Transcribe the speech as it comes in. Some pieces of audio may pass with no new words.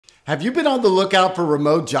Have you been on the lookout for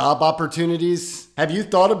remote job opportunities? Have you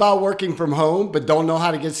thought about working from home but don't know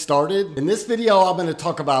how to get started? In this video, I'm going to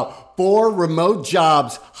talk about 4 remote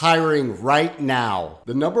jobs hiring right now.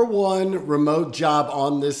 The number 1 remote job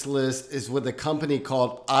on this list is with a company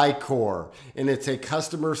called iCore, and it's a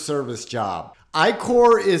customer service job.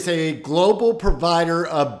 iCore is a global provider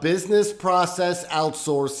of business process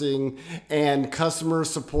outsourcing and customer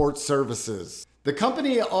support services. The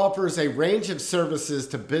company offers a range of services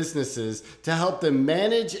to businesses to help them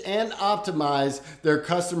manage and optimize their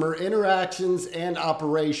customer interactions and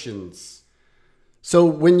operations. So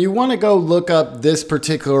when you want to go look up this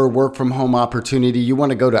particular work from home opportunity, you want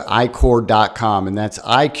to go to icore.com, and that's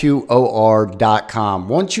IQOR.com.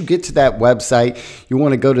 Once you get to that website, you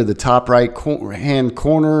want to go to the top right hand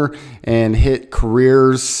corner and hit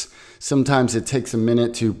careers. Sometimes it takes a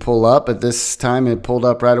minute to pull up, but this time it pulled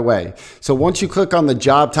up right away. So once you click on the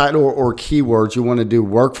job title or keywords, you want to do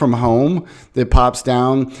work from home, that pops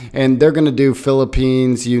down, and they're going to do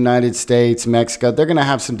Philippines, United States, Mexico. They're going to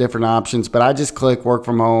have some different options, but I just click work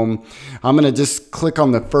from home. I'm going to just click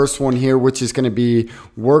on the first one here, which is going to be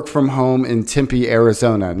work from home in Tempe,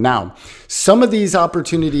 Arizona. Now, some of these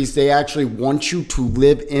opportunities, they actually want you to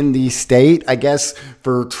live in the state, I guess,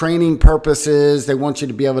 for training purposes. They want you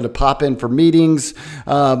to be able to pop in for meetings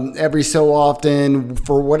every so often.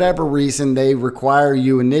 For whatever reason, they require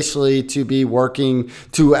you initially to be working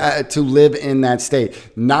to live in that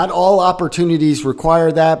state. Not all opportunities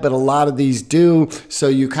require that, but a lot of these do. So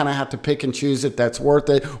you kind of have to pick and choose if that's worth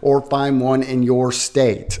it, or find one in your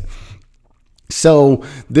state. So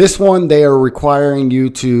this one, they are requiring you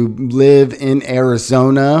to live in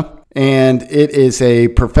Arizona, and it is a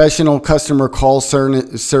professional customer call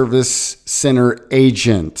service center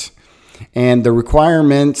agent. And the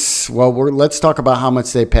requirements, well, let's talk about how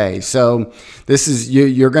much they pay. So this is,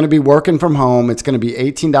 you're going to be working from home. It's going to be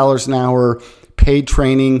 $18 an hour, paid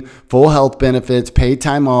training, full health benefits, paid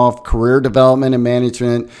time off, career development and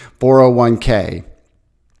management, 401k.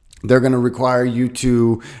 They're going to require you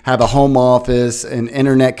to have a home office, an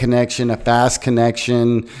internet connection, a fast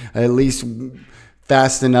connection, at least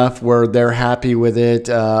fast enough where they're happy with it,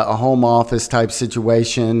 a home office type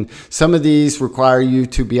situation. Some of these require you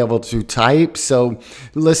to be able to type. So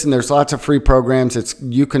listen, there's lots of free programs.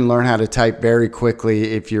 You can learn how to type very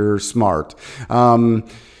quickly if you're smart.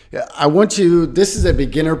 This is a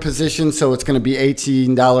beginner position, so it's going to be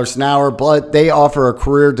 $18 an hour, but they offer a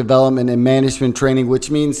career development and management training, which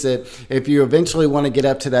means that if you eventually want to get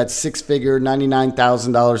up to that 6-figure,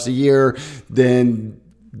 $99,000 a year, then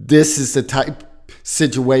this is the type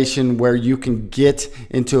situation where you can get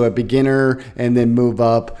into a beginner and then move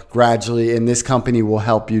up gradually, and this company will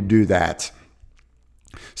help you do that.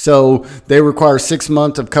 So they require 6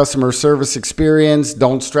 months of customer service experience.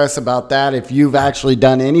 Don't stress about that. If you've actually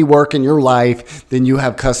done any work in your life, then you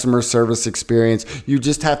have customer service experience. You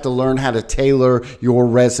just have to learn how to tailor your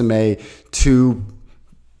resume to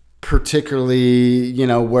particularly,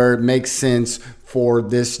 where it makes sense for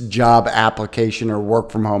this job application or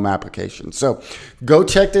work from home application. So go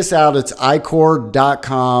check this out. It's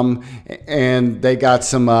icore.com, and they got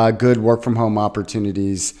some good work from home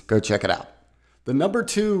opportunities. Go check it out. The number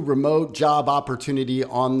 2 remote job opportunity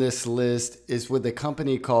on this list is with a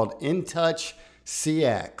company called InTouch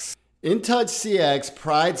CX. InTouch CX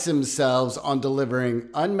prides themselves on delivering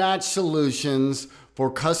unmatched solutions for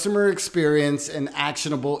customer experience and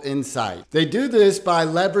actionable insight. They do this by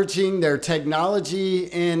leveraging their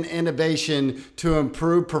technology and innovation to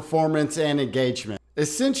improve performance and engagement.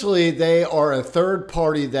 Essentially, they are a third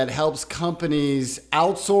party that helps companies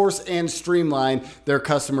outsource and streamline their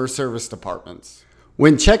customer service departments.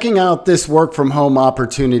 When checking out this work from home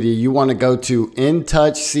opportunity, you want to go to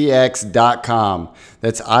intouchcx.com.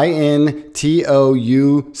 That's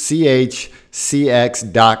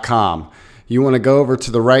INTOUCHCX.com. You want to go over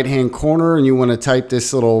to the right hand corner, and you want to type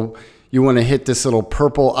this little, you want to hit this little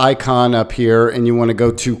purple icon up here, and you want to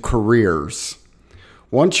go to careers.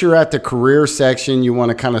 Once you're at the career section, you want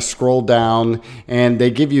to kind of scroll down, and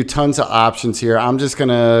they give you tons of options here. I'm just going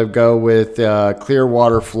to go with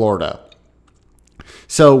Clearwater, Florida.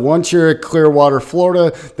 So once you're at Clearwater,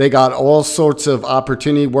 Florida, they got all sorts of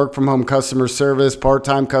opportunity, work from home customer service,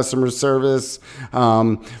 part-time customer service.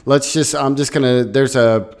 There's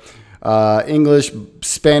a English,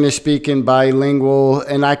 Spanish speaking, bilingual.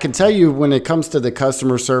 And I can tell you, when it comes to the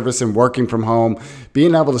customer service and working from home,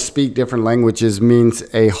 being able to speak different languages means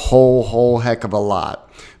a whole heck of a lot.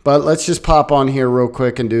 But let's just pop on here real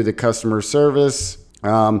quick and do the customer service.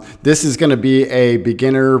 This is going to be a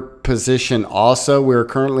beginner position also. We're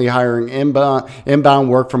currently hiring inbound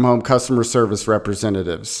work from home customer service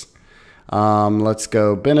representatives. Let's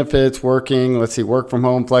go benefits, working. Let's see, work from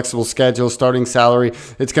home, flexible schedule, starting salary.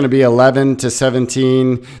 It's going to be $11 to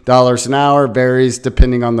 $17 an hour, varies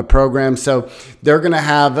depending on the program. So they're going to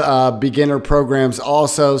have beginner programs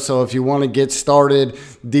also. So if you want to get started,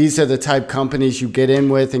 these are the type companies you get in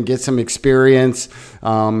with and get some experience.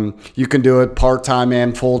 You can do it part-time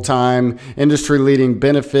and full-time. Industry-leading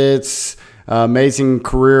benefits. Amazing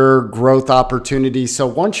career growth opportunities. So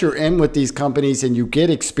once you're in with these companies and you get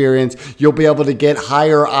experience, you'll be able to get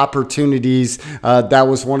higher opportunities. That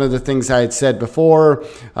was one of the things I had said before.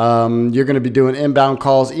 You're going to be doing inbound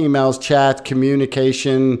calls, emails, chat,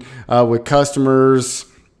 communication with customers.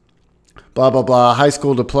 Blah, blah, blah, high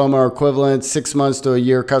school diploma or equivalent, 6 months to a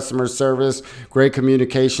year customer service, great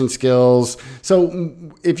communication skills. So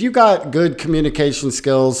if you got good communication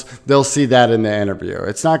skills, they'll see that in the interview.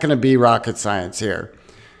 It's not going to be rocket science here.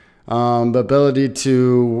 The ability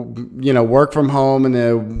to, work from home.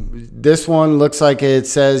 And this one looks like it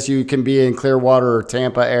says you can be in Clearwater or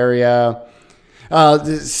Tampa area.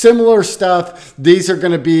 Similar stuff. These are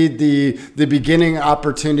going to be the beginning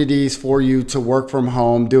opportunities for you to work from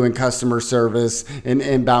home, doing customer service and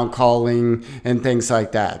inbound calling and things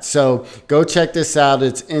like that. So go check this out.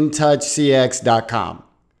 It's intouchcx.com.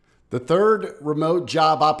 The third remote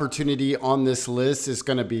job opportunity on this list is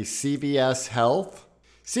going to be CVS Health.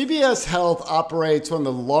 CVS Health operates one of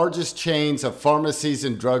the largest chains of pharmacies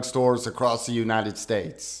and drugstores across the United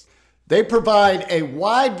States. They provide a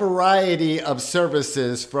wide variety of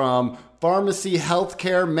services from pharmacy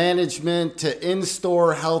healthcare management to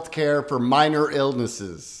in-store healthcare for minor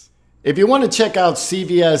illnesses. If you want to check out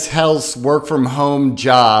CVS Health's work from home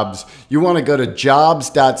jobs, you want to go to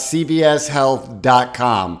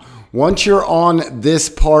jobs.cvshealth.com. Once you're on this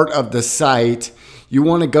part of the site, you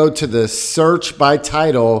want to go to the search by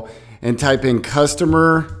title and type in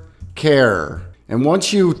customer care. And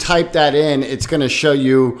once you type that in, it's going to show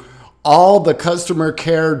you all the customer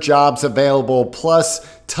care jobs available, plus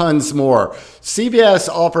tons more. CVS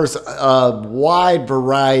offers a wide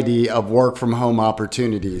variety of work from home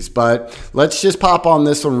opportunities, but let's just pop on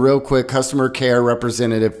this one real quick. Customer care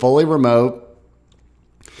representative, fully remote.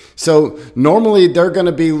 So normally they're going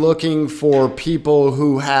to be looking for people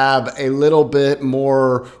who have a little bit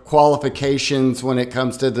more qualifications when it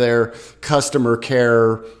comes to their customer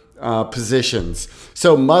care positions.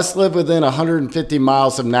 So must live within 150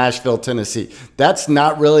 miles of Nashville, Tennessee. That's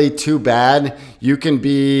not really too bad. You can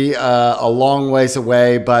be a long ways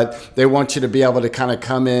away, but they want you to be able to kind of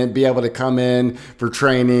come in for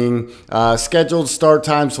training. Scheduled start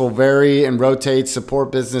times will vary and rotate,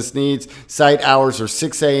 support business needs. Site hours are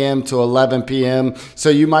 6 a.m. to 11 p.m. So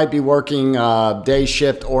you might be working day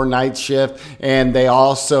shift or night shift, and they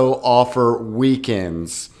also offer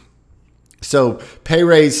weekends. So pay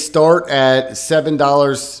rates start at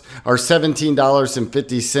 $7 or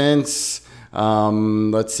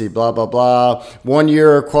 $17.50. Let's see, blah, blah, blah. 1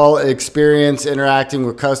 year experience interacting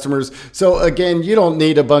with customers. So again, you don't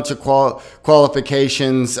need a bunch of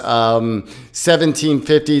qualifications.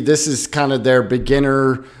 $17.50. This is kind of their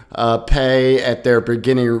beginner pay at their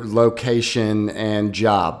beginner location and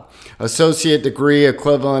job. Associate degree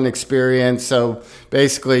equivalent experience. So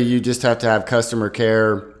basically you just have to have customer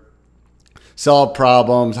care, solve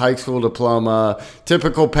problems, high school diploma.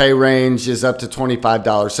 Typical pay range is up to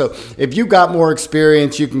 $25. So if you got more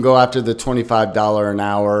experience, you can go after the $25 an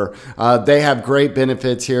hour. They have great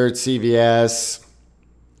benefits here at CVS.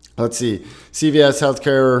 Let's see, CVS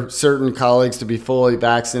Healthcare, certain colleagues to be fully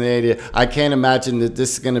vaccinated. I can't imagine that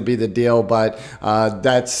this is going to be the deal, but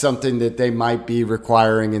that's something that they might be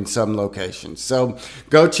requiring in some locations. So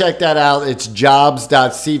go check that out. It's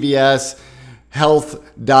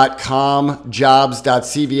jobs.cvshealth.com,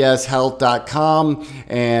 jobs.cvshealth.com,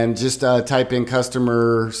 and just type in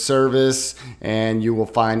customer service and you will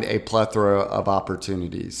find a plethora of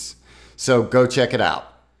opportunities. So go check it out.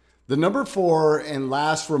 The number 4 and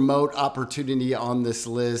last remote opportunity on this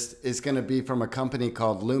list is going to be from a company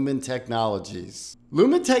called Lumen Technologies.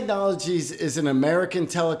 Lumen Technologies is an American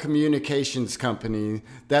telecommunications company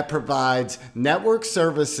that provides network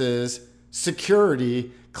services,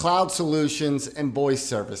 security, cloud solutions, and voice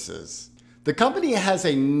services. The company has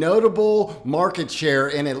a notable market share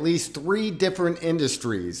in at least 3 different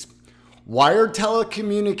industries: wired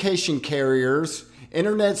telecommunication carriers,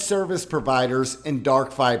 internet service providers, and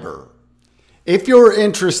dark fiber. If you're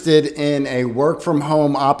interested in a work from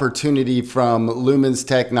home opportunity from Lumen's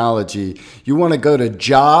Technology, you want to go to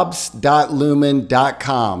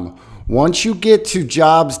jobs.lumen.com. Once you get to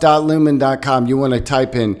jobs.lumen.com, you want to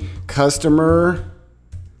type in customer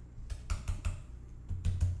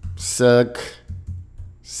success.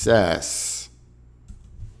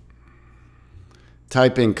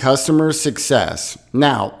 type in customer success.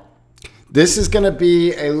 Now, this is going to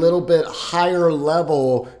be a little bit higher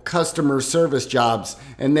level customer service jobs,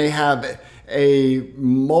 and they have a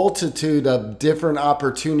multitude of different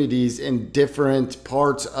opportunities in different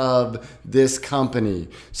parts of this company.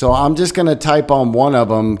 So I'm just going to type on one of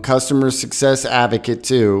them, customer success advocate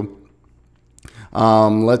 2.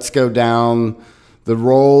 Let's go down. The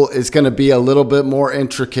role is going to be a little bit more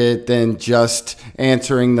intricate than just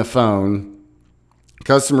answering the phone.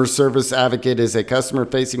 Customer service advocate is a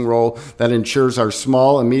customer-facing role that ensures our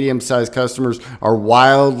small and medium-sized customers are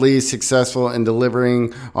wildly successful in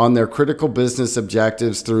delivering on their critical business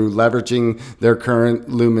objectives through leveraging their current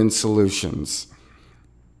Lumen solutions.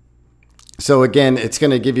 So again, it's going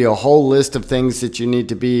to give you a whole list of things that you need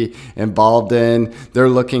to be involved in. They're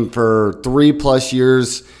looking for 3+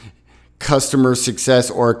 years customer success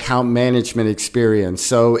or account management experience.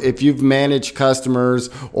 So if you've managed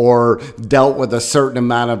customers or dealt with a certain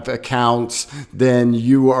amount of accounts, then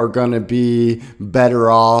you are going to be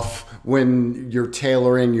better off when you're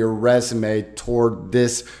tailoring your resume toward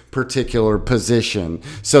this particular position.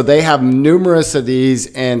 So they have numerous of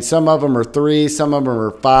these, and some of them are 3, some of them are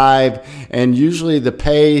 5, and usually the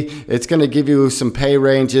pay, it's going to give you some pay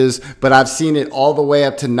ranges, but I've seen it all the way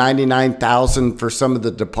up to $99,000 for some of the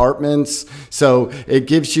departments. So it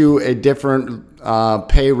gives you a different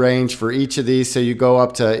pay range for each of these. So you go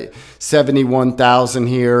up to $71,000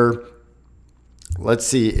 here. Let's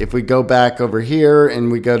see, if we go back over here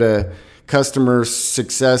and we go to customer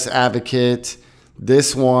success advocate,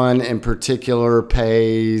 this one in particular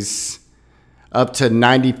pays up to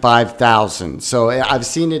 $95,000. So I've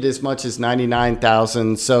seen it as much as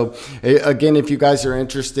 $99,000. So again, if you guys are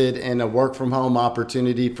interested in a work from home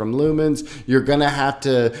opportunity from Lumens, you're going to have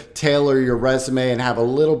to tailor your resume and have a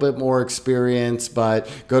little bit more experience, but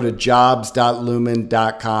go to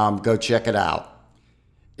jobs.lumen.com. Go check it out.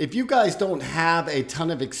 If you guys don't have a ton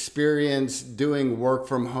of experience doing work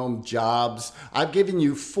from home jobs, I've given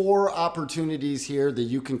you 4 opportunities here that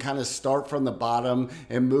you can kind of start from the bottom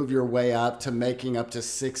and move your way up to making up to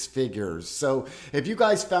 6 figures. So if you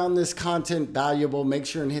guys found this content valuable, make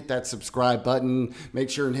sure and hit that subscribe button, make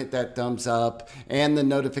sure and hit that thumbs up and the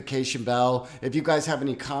notification bell. If you guys have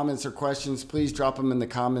any comments or questions, please drop them in the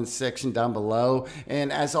comments section down below.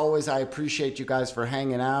 And as always, I appreciate you guys for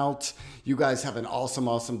hanging out. You guys have an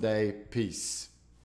awesome day. Peace.